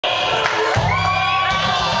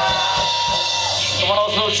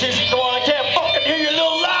cheesy. Come on, I can't fucking hear you a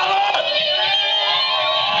little louder.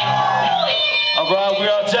 Alright, we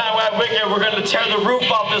are Downright Wicked. We're gonna tear the roof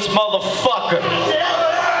off this motherfucker.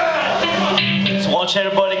 So I want you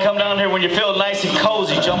everybody come down here when you feel nice and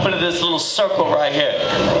cozy. Jump into this little circle right here.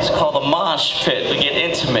 It's called the mosh pit. We get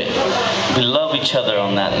intimate. We love each other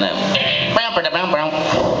on that level.